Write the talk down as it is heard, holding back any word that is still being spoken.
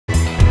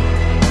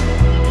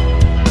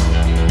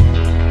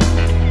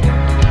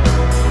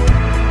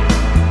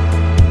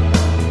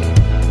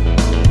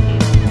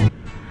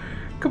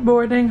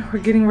morning. We're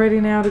getting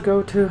ready now to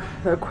go to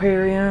the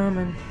aquarium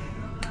and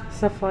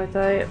stuff like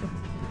that.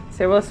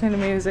 So we're listening to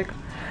music.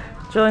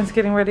 Jillian's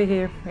getting ready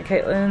here. And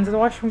Caitlin's in the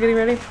washroom getting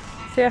ready.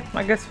 So yeah,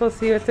 I guess we'll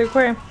see you at the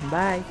aquarium.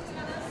 Bye.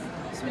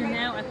 So we're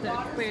now at the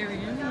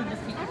aquarium. We're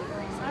just keep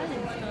excited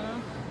and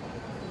stuff.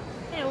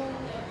 Hello.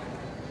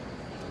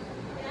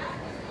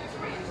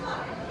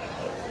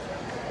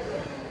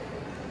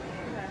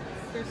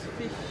 There's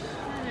fish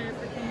and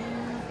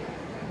everything.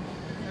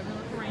 Have a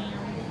look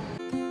around.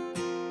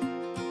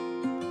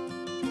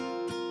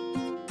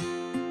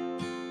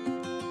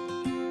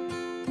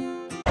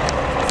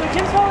 So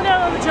Kim's falling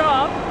down on the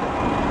job.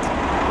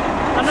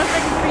 I don't know if I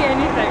can see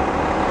anything.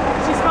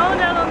 She's falling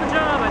down on the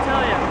job, I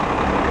tell you.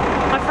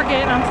 I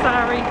forget, I'm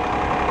sorry.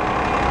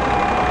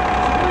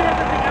 She really has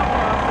to pick out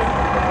more often.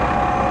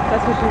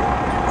 That's what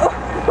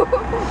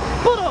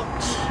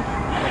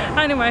she's...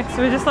 Anyway,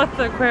 so we just left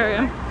the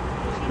aquarium.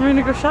 We're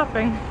gonna go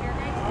shopping.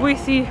 We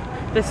see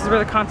this is where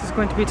the concert's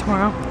going to be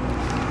tomorrow.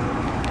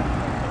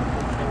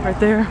 Right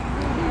there.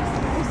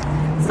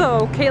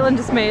 So Caitlin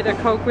just made a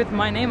Coke with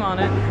my name on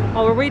it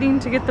while we're waiting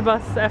to get the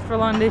bus after a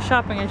long day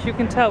shopping. As you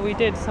can tell, we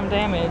did some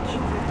damage.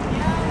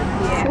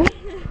 Yeah.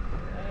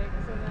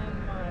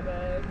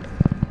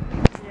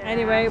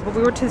 Anyway, but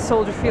we were to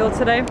Soldier Field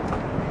today,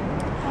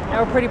 and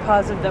we're pretty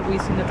positive that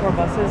we've seen the tour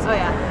buses. Oh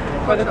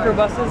yeah. Or the crew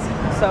buses.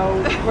 So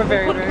we're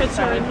very, very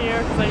excited. Put a picture in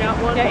here because I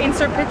got one. Yeah,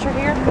 insert picture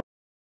here.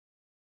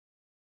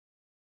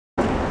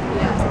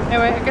 Yeah.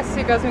 Anyway, I guess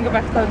you guys can go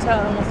back to the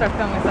hotel and we'll start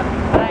filming stuff.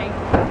 Bye.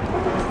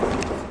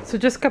 So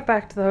just got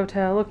back to the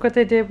hotel. Look what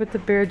they did with the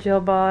beer Jill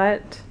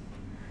bought.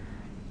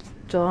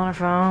 Jill on her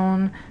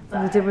phone.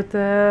 What they did with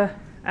the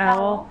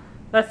owl.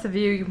 That's the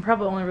view. You can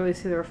probably only really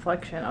see the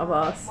reflection of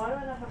us. Why do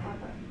I not have my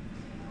phone?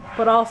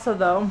 But also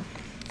though,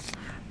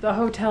 the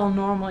hotel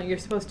normally you're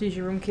supposed to use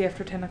your room key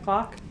after 10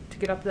 o'clock to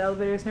get up the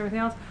elevators and everything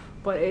else.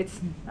 But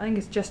it's, I think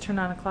it's just turned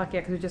 9 o'clock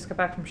yet because we just got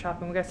back from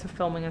shopping. We got some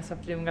filming and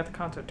stuff to do. We got the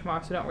concert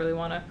tomorrow, so we don't really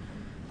want to.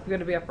 We're going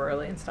to be up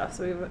early and stuff,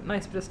 so we have a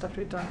nice bit of stuff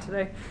to get done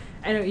today.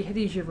 I know you had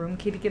to use your room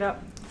key to get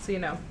up, so you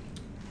know.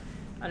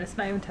 And it's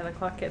not even 10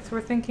 o'clock yet, so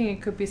we're thinking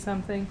it could be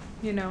something,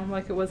 you know,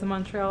 like it was in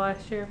Montreal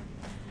last year.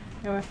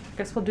 Anyway, I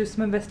guess we'll do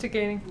some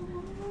investigating.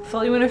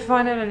 Fill you in if you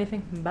find out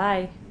anything.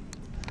 Bye.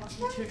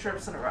 2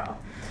 trips in a row.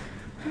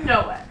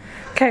 No way.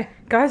 Okay,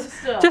 guys,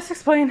 just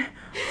explain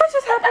what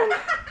just happened.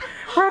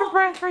 We're out of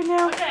breath right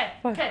now. Okay,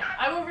 okay,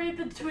 I will read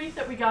the tweet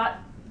that we got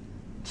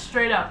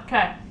straight up.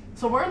 Okay,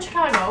 so we're in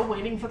Chicago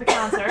waiting for the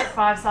concert,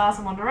 5 Sauce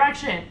and One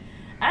Direction.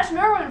 Ash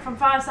Merwin from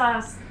 5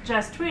 Sauce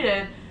just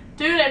tweeted,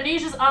 "Dude,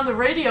 Amnesia's on the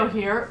radio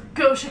here.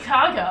 Go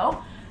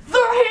Chicago."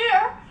 They're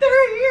here!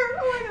 They're here!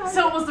 Oh my god.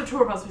 So it was the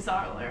tour bus we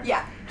saw earlier.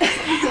 Yeah.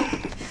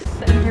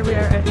 And here we are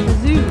at the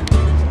zoo.